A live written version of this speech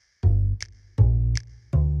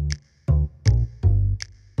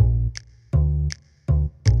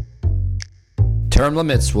Term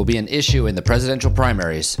limits will be an issue in the presidential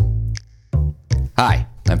primaries. Hi,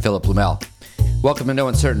 I'm Philip Blumel. Welcome to No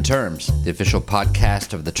Uncertain Terms, the official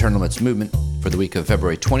podcast of the term limits movement for the week of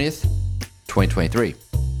February 20th, 2023.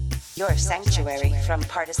 Your sanctuary from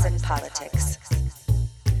partisan politics.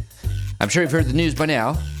 I'm sure you've heard the news by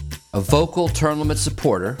now. A vocal term limit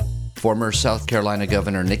supporter, former South Carolina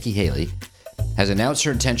Governor Nikki Haley, has announced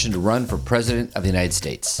her intention to run for President of the United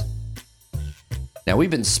States. Now,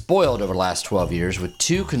 we've been spoiled over the last 12 years with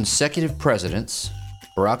two consecutive presidents,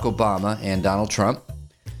 Barack Obama and Donald Trump,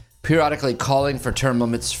 periodically calling for term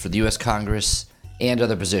limits for the U.S. Congress and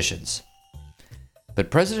other positions.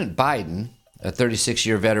 But President Biden, a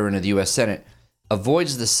 36-year veteran of the U.S. Senate,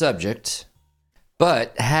 avoids the subject,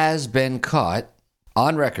 but has been caught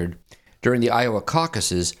on record during the Iowa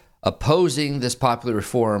caucuses opposing this popular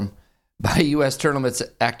reform by U.S. term limits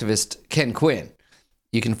activist Ken Quinn.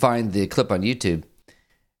 You can find the clip on YouTube.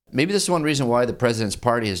 Maybe this is one reason why the president's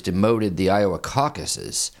party has demoted the Iowa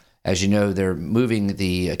caucuses. As you know, they're moving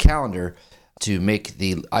the calendar to make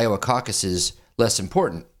the Iowa caucuses less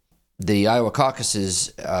important. The Iowa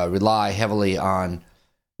caucuses rely heavily on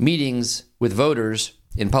meetings with voters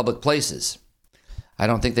in public places. I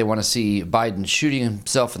don't think they want to see Biden shooting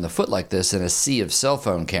himself in the foot like this in a sea of cell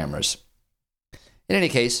phone cameras. In any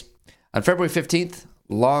case, on February 15th,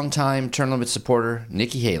 longtime term limit supporter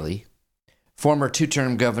Nikki Haley, former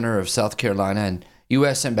two-term governor of South Carolina and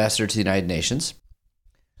U.S. ambassador to the United Nations,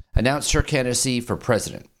 announced her candidacy for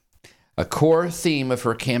president. A core theme of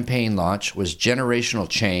her campaign launch was generational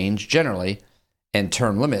change generally and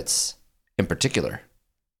term limits in particular.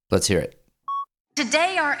 Let's hear it.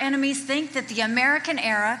 Today, our enemies think that the American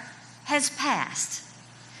era has passed.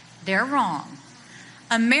 They're wrong.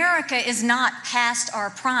 America is not past our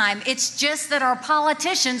prime. It's just that our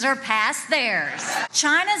politicians are past theirs.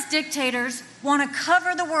 China's dictators want to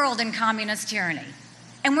cover the world in communist tyranny,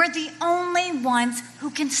 and we're the only ones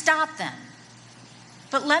who can stop them.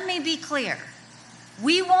 But let me be clear.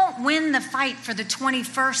 We won't win the fight for the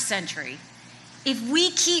 21st century if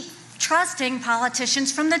we keep trusting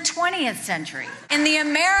politicians from the 20th century. In the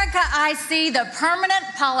America I see, the permanent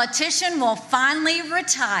politician will finally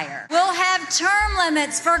retire. We'll have term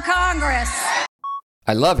limits for Congress.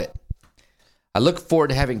 I love it. I look forward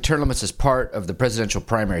to having term limits as part of the presidential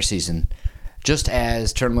primary season, just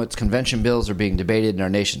as term limits convention bills are being debated in our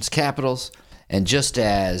nation's capitals, and just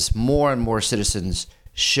as more and more citizens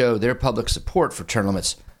show their public support for term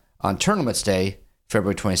limits on Term Limits Day,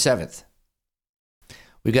 February 27th.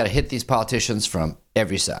 We've got to hit these politicians from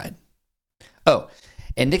every side. Oh,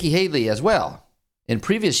 and Nikki Haley as well. In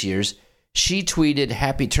previous years, she tweeted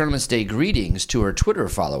Happy Term Limits Day greetings to her Twitter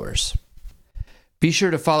followers. Be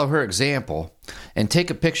sure to follow her example and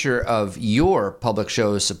take a picture of your public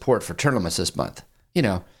show's support for term limits this month. You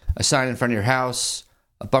know, a sign in front of your house,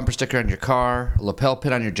 a bumper sticker on your car, a lapel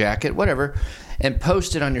pin on your jacket, whatever, and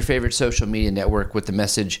post it on your favorite social media network with the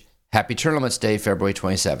message, Happy Term Limits Day, February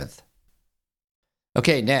 27th.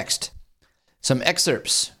 Okay, next, some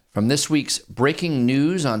excerpts from this week's Breaking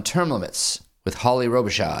News on Term Limits with Holly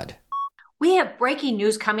Robichaud. We have breaking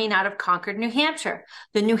news coming out of Concord, New Hampshire.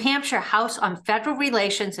 The New Hampshire House on Federal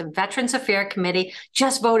Relations and Veterans Affairs Committee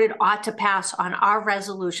just voted ought to pass on our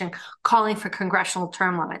resolution calling for congressional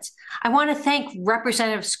term limits. I want to thank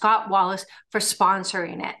Representative Scott Wallace for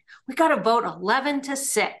sponsoring it. We got a vote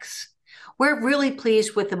 11-6. We're really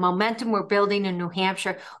pleased with the momentum we're building in New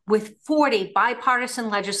Hampshire with 40 bipartisan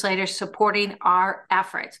legislators supporting our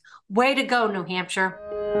efforts. Way to go, New Hampshire.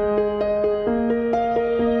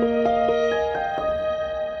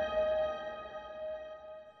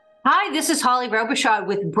 Hi, this is Holly Robichaud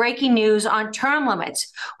with breaking news on term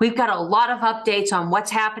limits. We've got a lot of updates on what's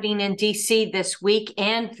happening in D.C. this week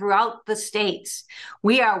and throughout the states.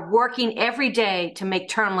 We are working every day to make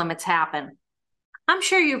term limits happen. I'm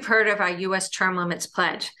sure you've heard of our U.S. Term Limits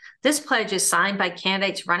Pledge. This pledge is signed by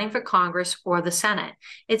candidates running for Congress or the Senate.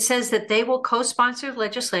 It says that they will co-sponsor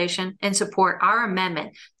legislation and support our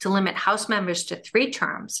amendment to limit House members to 3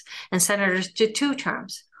 terms and senators to 2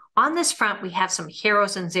 terms. On this front, we have some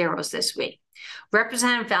heroes and zeros this week.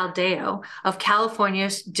 Representative Valdeo of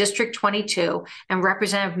California's District 22 and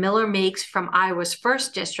Representative Miller Meeks from Iowa's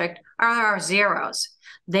 1st District are our zeros.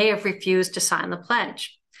 They have refused to sign the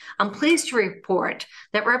pledge. I'm pleased to report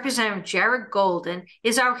that Representative Jared Golden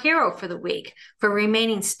is our hero for the week for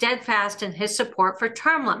remaining steadfast in his support for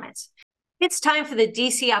term limits. It's time for the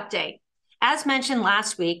DC update. As mentioned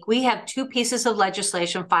last week, we have 2 pieces of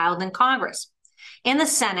legislation filed in Congress. In the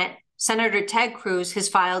Senate, Senator Ted Cruz has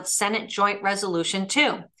filed Senate Joint Resolution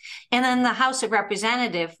 2. And in the House of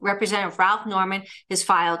Representatives, Representative Ralph Norman has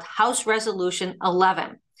filed House Resolution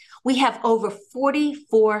 11. We have over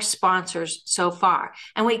 44 sponsors so far,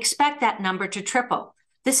 and we expect that number to triple.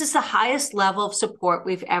 This is the highest level of support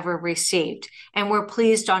we've ever received, and we're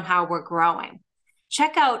pleased on how we're growing.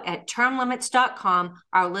 Check out at termlimits.com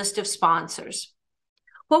our list of sponsors.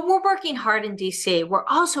 While we're working hard in D.C., we're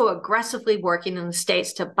also aggressively working in the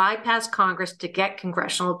states to bypass Congress to get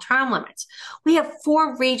congressional term limits. We have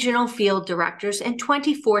 4 regional field directors and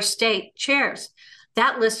 24 state chairs.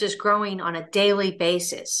 That list is growing on a daily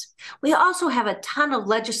basis. We also have a ton of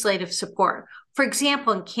legislative support. For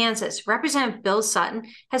example, in Kansas, Representative Bill Sutton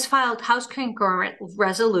has filed House Concurrent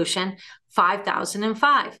Resolution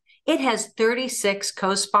 5005. It has 36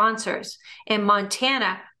 co-sponsors. In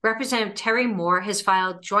Montana, Representative Terry Moore has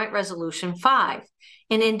filed Joint Resolution 5.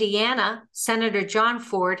 In Indiana, Senator John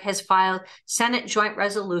Ford has filed Senate Joint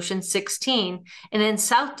Resolution 16. And in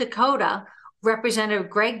South Dakota, Representative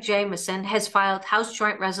Greg Jamieson has filed House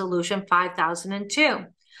Joint Resolution 5002.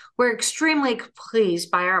 We're extremely pleased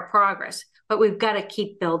by our progress, but we've got to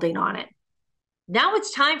keep building on it. Now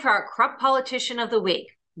it's time for our Corrupt Politician of the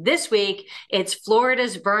Week. This week, it's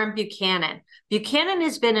Florida's Vern Buchanan. Buchanan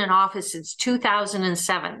has been in office since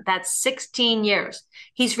 2007. That's 16 years.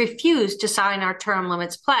 He's refused to sign our term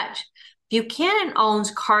limits pledge. Buchanan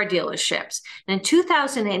owns car dealerships. And in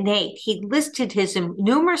 2008, he listed his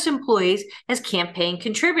numerous employees as campaign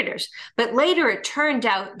contributors. But later, it turned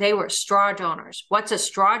out they were straw donors. What's a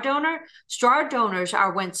straw donor? Straw donors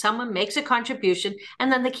are when someone makes a contribution and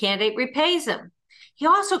then the candidate repays them. He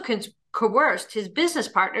also coerced his business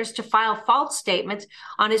partners to file false statements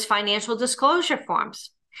on his financial disclosure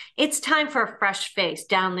forms. It's time for a fresh face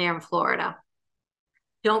down there in Florida.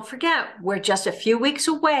 Don't forget, we're just a few weeks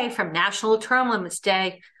away from National Term Limits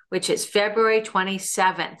Day, which is February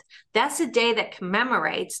 27th. That's the day that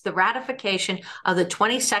commemorates the ratification of the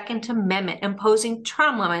 22nd Amendment imposing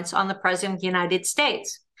term limits on the President of the United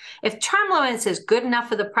States. If term limits is good enough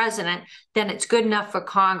for the President, then it's good enough for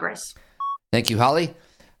Congress. Thank you, Holly.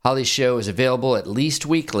 Holly's show is available at least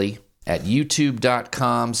weekly at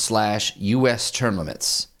youtube.com/US term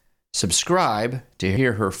limits. Subscribe to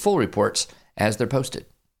hear her full reports as they're posted.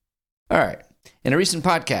 All right. In a recent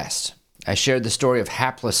podcast, I shared the story of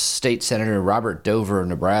hapless State Senator Robert Dover of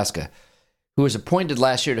Nebraska, who was appointed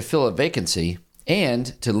last year to fill a vacancy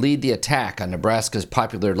and to lead the attack on Nebraska's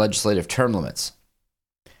popular legislative term limits.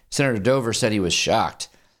 Senator Dover said he was shocked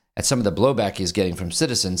at some of the blowback he's getting from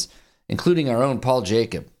citizens, including our own Paul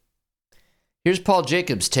Jacob. Here's Paul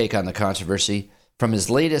Jacob's take on the controversy from his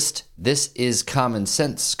latest This Is Common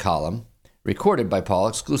Sense column, recorded by Paul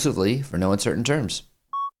exclusively for no uncertain terms.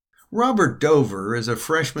 Robert Dover is a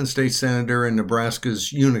freshman state senator in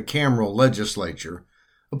Nebraska's unicameral legislature,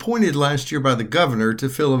 appointed last year by the governor to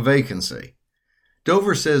fill a vacancy.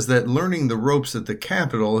 Dover says that learning the ropes at the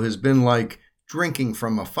Capitol has been like drinking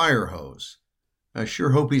from a fire hose. I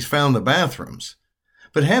sure hope he's found the bathrooms.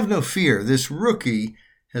 But have no fear, this rookie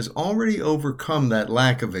has already overcome that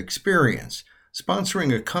lack of experience,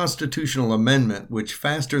 sponsoring a constitutional amendment which,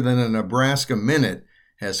 faster than a Nebraska minute,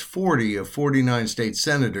 has 40 of 49 state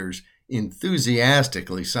senators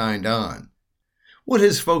enthusiastically signed on. What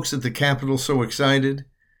has folks at the Capitol so excited?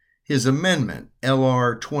 His amendment,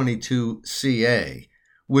 LR 22CA,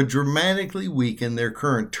 would dramatically weaken their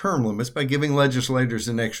current term limits by giving legislators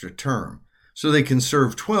an extra term, so they can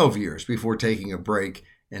serve 12 years before taking a break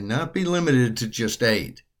and not be limited to just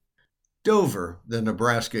 8. Dover, the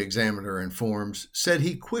Nebraska Examiner informs, said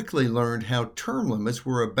he quickly learned how term limits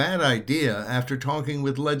were a bad idea after talking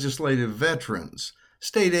with legislative veterans,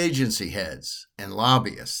 state agency heads, and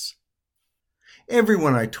lobbyists.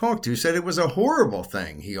 Everyone I talked to said it was a horrible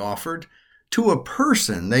thing, he offered. To a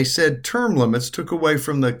person, they said term limits took away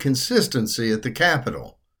from the consistency at the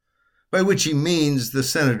Capitol. By which he means, the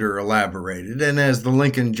senator elaborated, and as the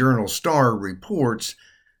Lincoln Journal-Star reports,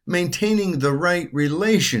 maintaining the right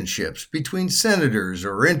relationships between senators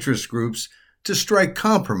or interest groups to strike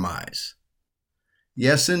compromise.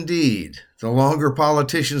 Yes, indeed, the longer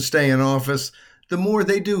politicians stay in office, the more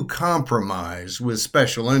they do compromise with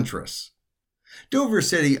special interests. Dover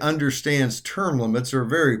said he understands term limits are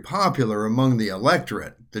very popular among the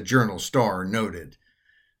electorate, the Journal-Star noted.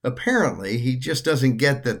 Apparently, he just doesn't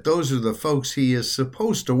get that those are the folks he is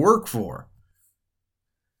supposed to work for.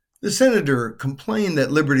 The senator complained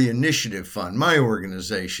that Liberty Initiative Fund, my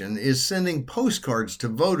organization, is sending postcards to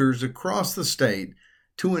voters across the state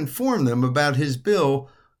to inform them about his bill,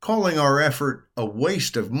 calling our effort a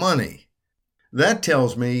waste of money. That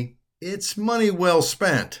tells me it's money well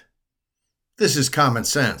spent. This is Common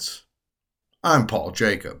Sense. I'm Paul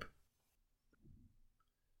Jacob.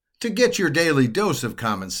 To get your daily dose of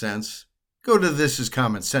common sense, go to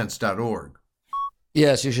thisiscommonsense.org.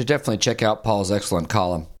 Yes, you should definitely check out Paul's excellent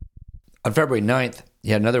column. On February 9th,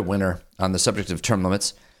 he had another winner on the subject of term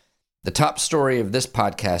limits. The top story of this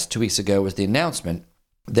podcast 2 weeks ago was the announcement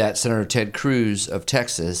that Senator Ted Cruz of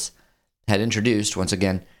Texas had introduced, once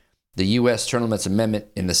again, the U.S. term limits amendment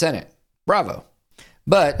in the Senate. Bravo.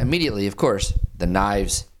 But immediately, of course, the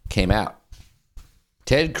knives came out.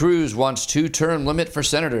 Ted Cruz wants 2-term limit for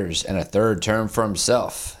senators and a 3rd term for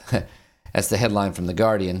himself. That's the headline from The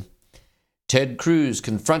Guardian. Ted Cruz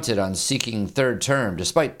confronted on seeking 3rd term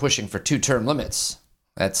despite pushing for 2-term limits.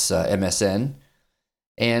 That's MSN.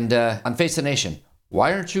 And on Face the Nation,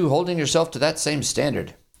 why aren't you holding yourself to that same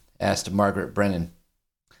standard? Asked Margaret Brennan.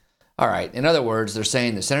 All right, in other words, they're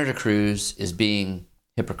saying that Senator Cruz is being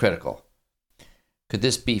hypocritical. Could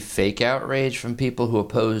this be fake outrage from people who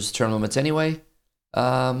oppose term limits anyway?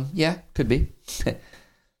 Yeah, could be.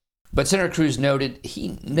 But Senator Cruz noted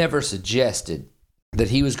he never suggested that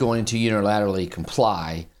he was going to unilaterally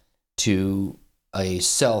comply to a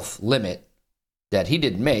self-limit that he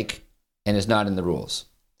didn't make and is not in the rules.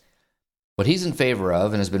 What he's in favor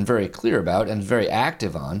of and has been very clear about and very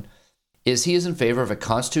active on is he is in favor of a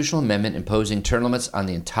constitutional amendment imposing term limits on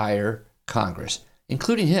the entire Congress,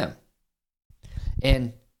 including him.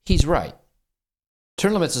 And he's right.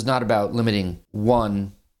 Term limits is not about limiting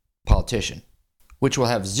one politician, which will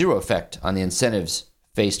have zero effect on the incentives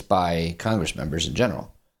faced by Congress members in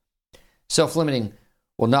general. Self-limiting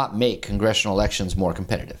will not make congressional elections more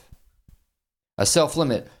competitive. A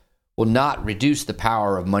self-limit will not reduce the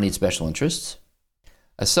power of moneyed special interests.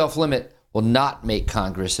 A self-limit will not make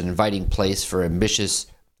Congress an inviting place for ambitious,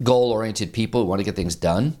 goal-oriented people who want to get things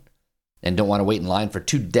done and don't want to wait in line for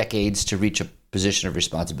 2 decades to reach a position of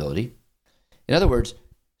responsibility. In other words,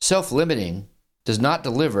 self-limiting does not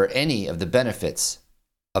deliver any of the benefits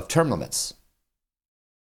of term limits.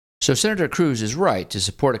 So Senator Cruz is right to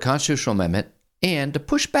support a constitutional amendment and to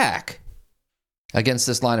push back against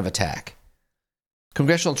this line of attack.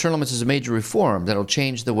 Congressional term limits is a major reform that will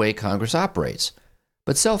change the way Congress operates,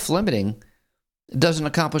 but self-limiting doesn't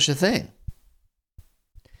accomplish a thing.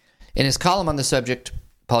 In his column on the subject,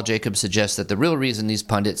 Paul Jacobs suggests that the real reason these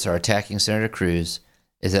pundits are attacking Senator Cruz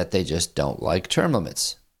is that they just don't like term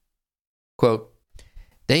limits. Quote,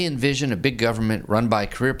 they envision a big government run by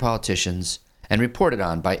career politicians and reported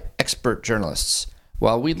on by expert journalists,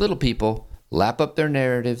 while we little people lap up their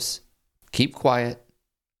narratives, keep quiet,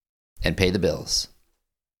 and pay the bills.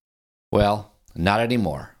 Well, not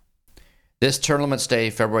anymore. This term limits day,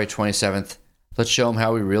 February 27th, let's show them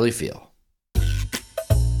how we really feel.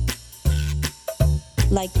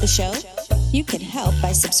 Like the show? You can help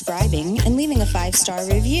by subscribing and leaving a 5-star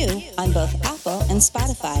review on both Apple and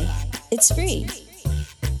Spotify. It's free.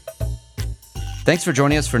 Thanks for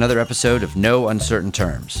joining us for another episode of No Uncertain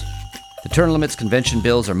Terms. The term limits convention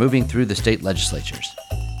bills are moving through the state legislatures.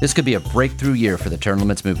 This could be a breakthrough year for the term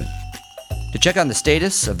limits movement. To check on the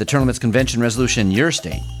status of the term limits convention resolution in your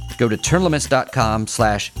state, go to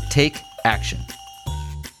termlimits.com/takeaction.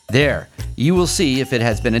 There, you will see if it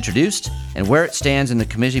has been introduced and where it stands in the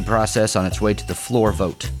committee process on its way to the floor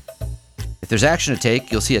vote. If there's action to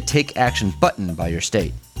take, you'll see a Take Action button by your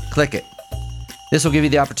state. Click it. This will give you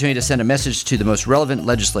the opportunity to send a message to the most relevant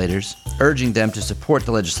legislators, urging them to support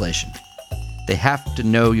the legislation. They have to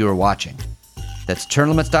know you're watching. That's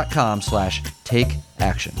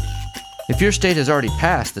termlimits.com/takeaction. If your state has already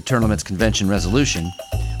passed the term limits convention resolution,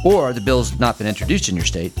 or the bill's not been introduced in your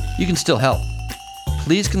state, you can still help.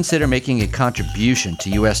 Please consider making a contribution to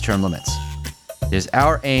U.S. term limits. It is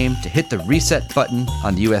our aim to hit the reset button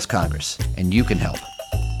on the U.S. Congress, and you can help.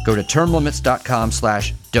 Go to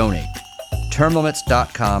termlimits.com/donate.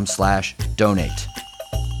 termlimits.com/donate.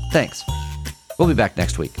 Thanks. We'll be back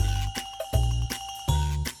next week.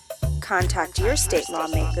 Contact your state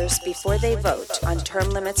lawmakers before they vote on term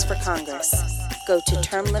limits for Congress. Go to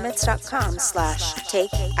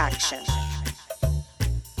termlimits.com/takeaction.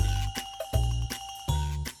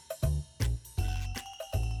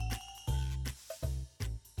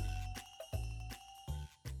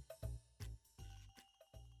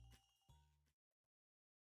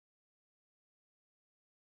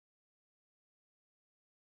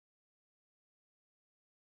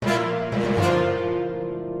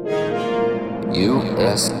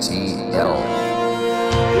 USTL.